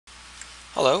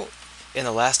Hello. In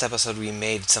the last episode we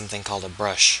made something called a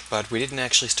brush, but we didn't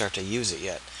actually start to use it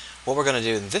yet. What we're going to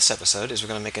do in this episode is we're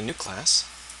going to make a new class,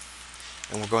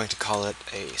 and we're going to call it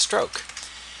a stroke.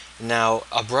 Now,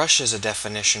 a brush is a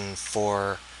definition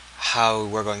for how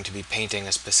we're going to be painting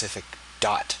a specific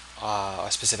dot, a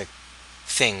specific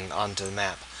thing onto the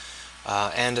map.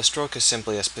 And a stroke is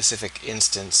simply a specific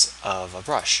instance of a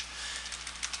brush.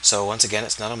 So once again,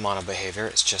 it's not a mono behavior,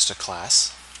 it's just a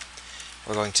class.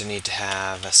 We're going to need to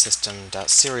have a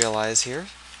system.serialize here.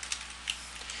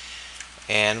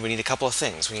 And we need a couple of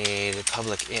things. We need a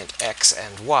public int x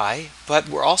and y, but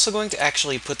we're also going to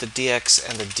actually put the dx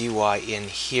and the dy in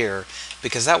here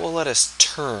because that will let us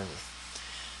turn.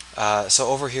 So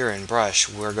over here in brush,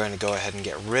 we're going to go ahead and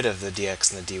get rid of the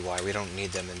dx and the dy. We don't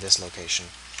need them in this location.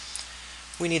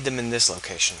 We need them in this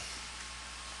location.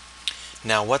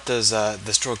 Now what does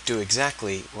the stroke do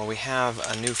exactly? Well, we have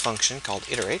a new function called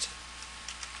iterate,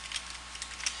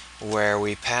 where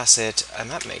we pass it a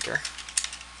Mapmaker.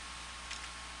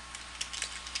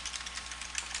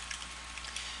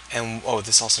 And, oh,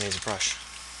 this also needs a brush.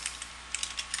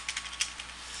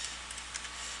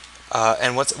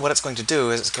 And what it's going to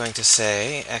do is it's going to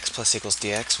say x plus equals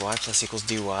dx, y plus equals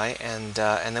dy, and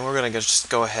then we're going to just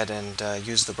go ahead and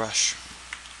use the brush.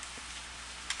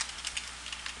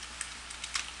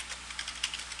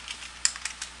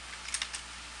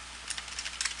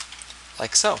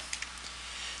 Like so.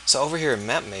 So over here in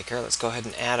Mapmaker, let's go ahead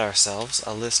and add ourselves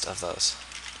a list of those.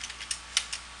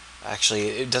 Actually,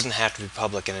 it doesn't have to be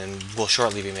public, and we'll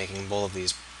shortly be making both of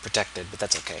these protected, but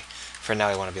that's okay. For now,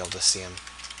 I want to be able to see them.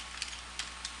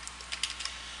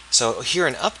 So here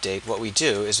in Update, what we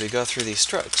do is we go through these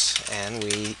strokes, and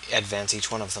we advance each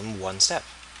one of them one step.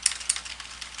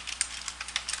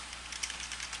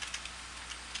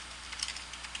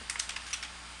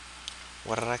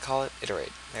 What did I call it?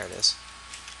 Iterate. There it is.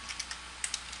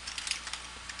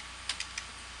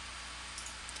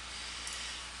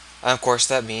 Of course,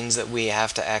 that means that we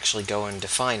have to actually go and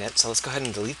define it. So let's go ahead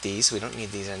and delete these. We don't need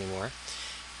these anymore.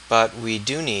 But we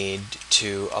do need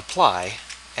to apply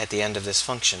at the end of this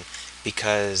function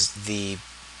because the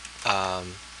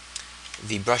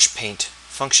brush paint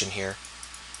function here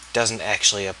doesn't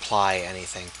actually apply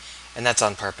anything. And that's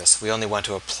on purpose. We only want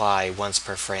to apply once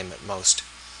per frame at most.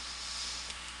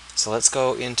 So let's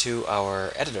go into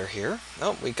our editor here.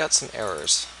 Oh, we got some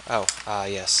errors. Oh,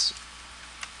 yes.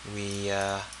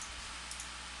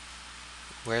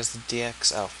 Where's the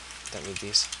dx? Oh, don't need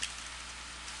these.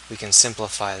 We can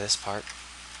simplify this part,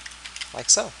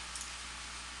 like so.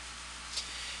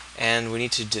 And we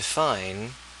need to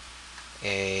define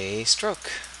a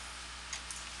stroke.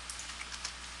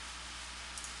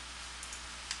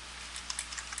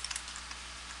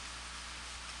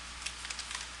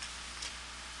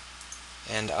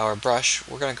 And our brush,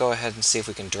 we're going to go ahead and see if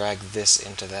we can drag this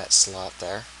into that slot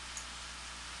there.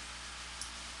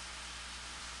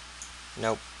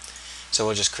 Nope. So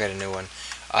we'll just create a new one.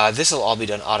 This will all be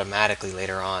done automatically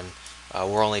later on.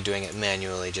 We're only doing it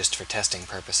manually just for testing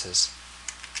purposes.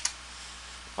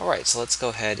 Alright, so let's go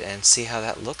ahead and see how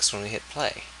that looks when we hit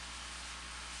play.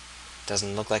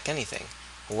 Doesn't look like anything.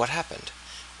 Well, what happened?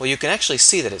 Well, you can actually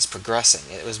see that it's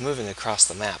progressing. It was moving across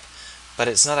the map, but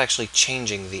it's not actually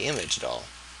changing the image at all.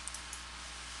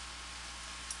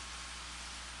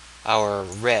 Our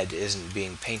red isn't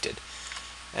being painted.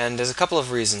 And there's a couple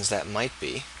of reasons that might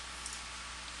be.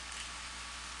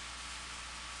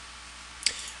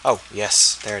 Oh,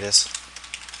 yes, there it is.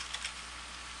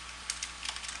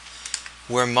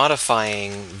 We're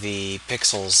modifying the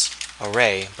pixels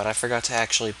array, but I forgot to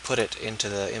actually put it into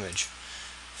the image.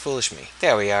 Foolish me.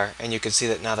 There we are, and you can see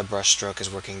that now the brush stroke is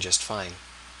working just fine.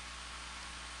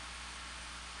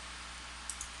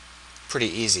 Pretty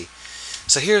easy.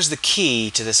 So here's the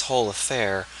key to this whole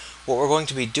affair. What we're going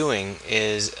to be doing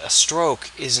is a stroke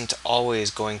isn't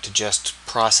always going to just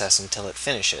process until it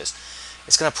finishes.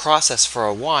 It's going to process for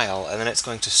a while, and then it's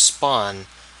going to spawn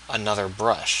another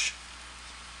brush.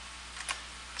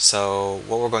 So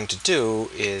what we're going to do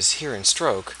is here in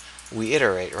stroke, we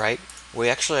iterate, right? We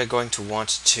actually are going to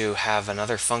want to have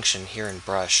another function here in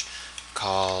brush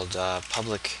called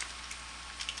public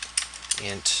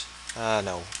int,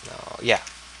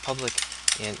 public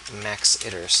int max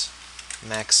iters.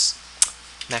 Max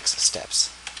steps.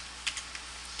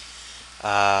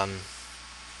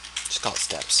 Just call it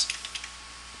steps.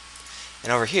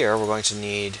 And over here we're going to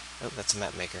need, oh, that's a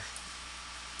Mapmaker.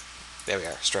 There we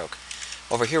are, stroke.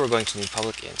 Over here we're going to need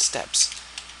public int steps.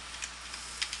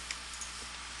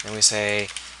 And we say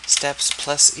steps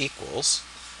plus equals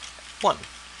 1.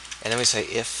 And then we say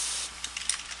if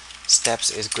steps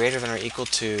is greater than or equal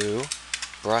to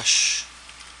brush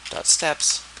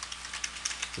 .steps,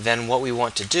 then what we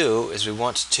want to do is we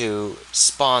want to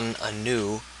spawn a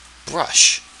new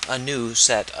brush, a new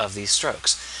set of these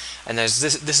strokes. And this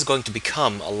is going to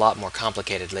become a lot more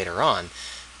complicated later on,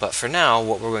 but for now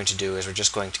what we're going to do is we're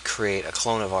just going to create a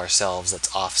clone of ourselves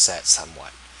that's offset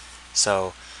somewhat.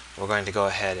 So we're going to go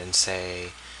ahead and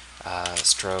say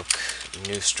stroke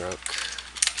new stroke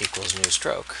equals new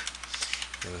stroke.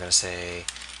 And we're going to say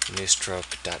new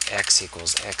stroke.x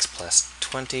equals x plus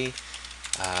 20.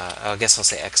 I guess I'll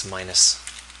say x minus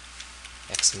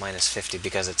 50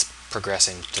 because it's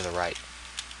progressing to the right.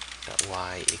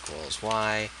 Y equals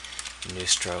y. New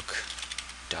stroke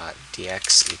dot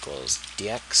dx equals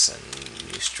dx, and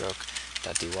new stroke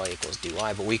dot dy equals dy.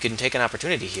 But we can take an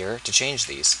opportunity here to change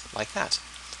these like that.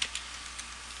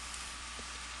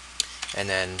 And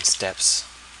then steps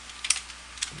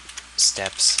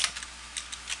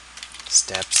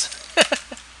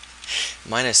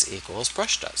minus equals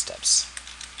brush.steps.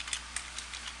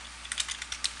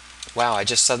 Wow, I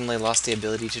just suddenly lost the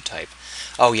ability to type.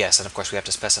 Oh yes, and of course we have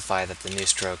to specify that the new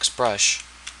strokes brush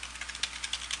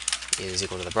is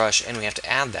equal to the brush, and we have to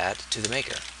add that to the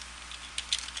maker.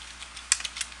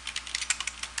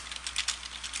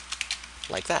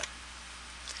 Like that.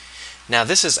 Now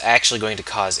this is actually going to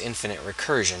cause infinite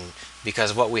recursion,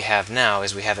 because what we have now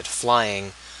is we have it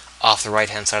flying off the right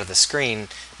hand side of the screen,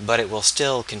 but it will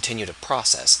still continue to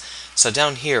process. So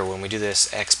down here when we do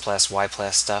this x plus y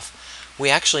plus stuff, we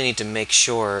actually need to make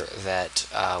sure that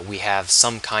we have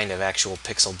some kind of actual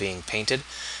pixel being painted.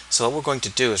 So what we're going to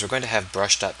do is we're going to have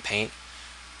brush.paint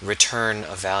return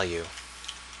a value.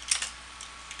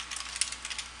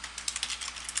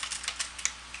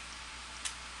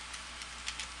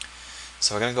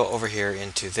 So we're going to go over here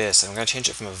into this, and we're going to change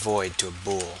it from a void to a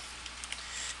bool.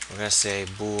 We're going to say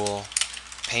bool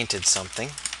painted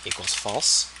something equals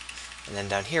false, and then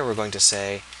down here we're going to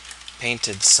say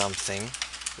painted something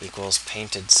equals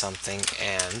painted something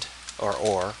and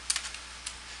or.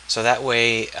 So that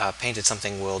way painted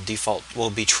something will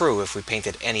be true if we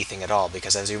painted anything at all,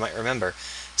 because as you might remember,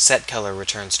 set color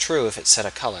returns true if it's set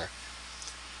a color.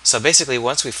 So basically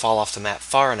once we fall off the map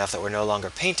far enough that we're no longer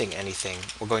painting anything,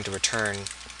 we're going to return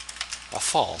a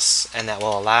false, and that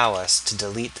will allow us to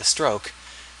delete the stroke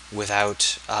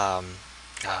without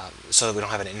so that we don't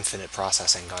have an infinite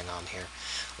processing going on here.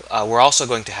 We're also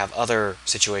going to have other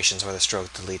situations where the stroke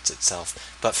deletes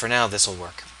itself, but for now this will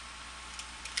work.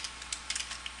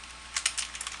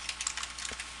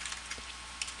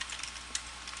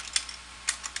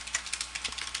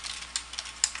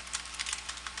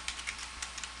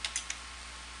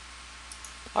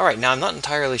 Alright, now I'm not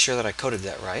entirely sure that I coded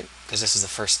that right, because this is the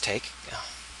first take.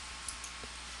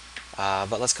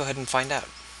 But let's go ahead and find out.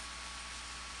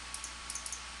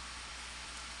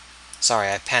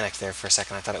 Sorry, I panicked there for a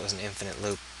second. I thought it was an infinite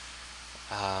loop.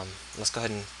 Let's go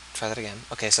ahead and try that again.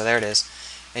 Okay, so there it is.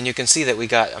 And you can see that we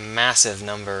got a massive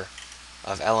number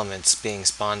of elements being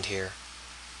spawned here.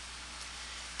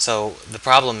 So the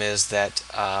problem is that,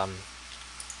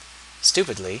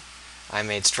 stupidly, I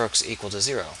made strokes equal to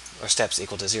 0, or steps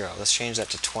equal to 0. Let's change that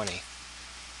to 20.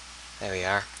 There we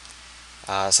are.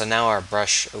 So now our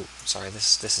brush, oh, sorry,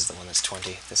 this is the one that's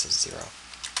 20. This is 0.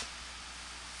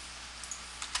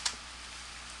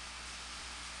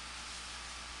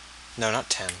 No, not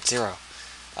 10, 0.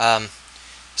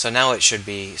 So now it should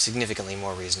be significantly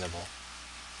more reasonable.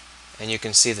 And you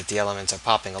can see that the elements are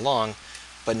popping along,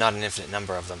 but not an infinite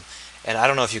number of them. And I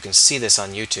don't know if you can see this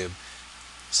on YouTube,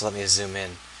 so let me zoom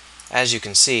in. As you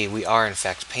can see, we are in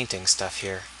fact painting stuff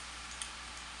here.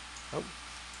 Oh,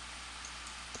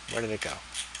 where did it go?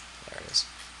 There it is.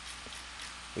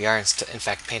 We are in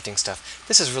fact painting stuff.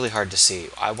 This is really hard to see.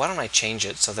 Why don't I change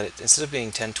it so that instead of being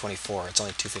 1024, it's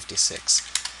only 256.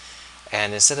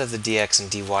 And instead of the dx and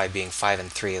dy being 5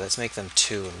 and 3, let's make them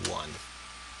 2 and 1.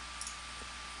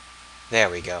 There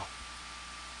we go.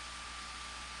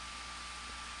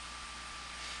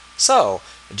 So,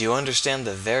 do you understand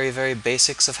the very, very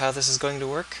basics of how this is going to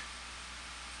work?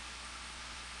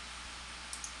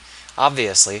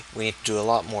 Obviously, we need to do a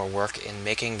lot more work in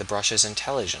making the brushes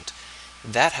intelligent.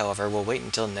 That, however, will wait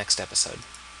until next episode.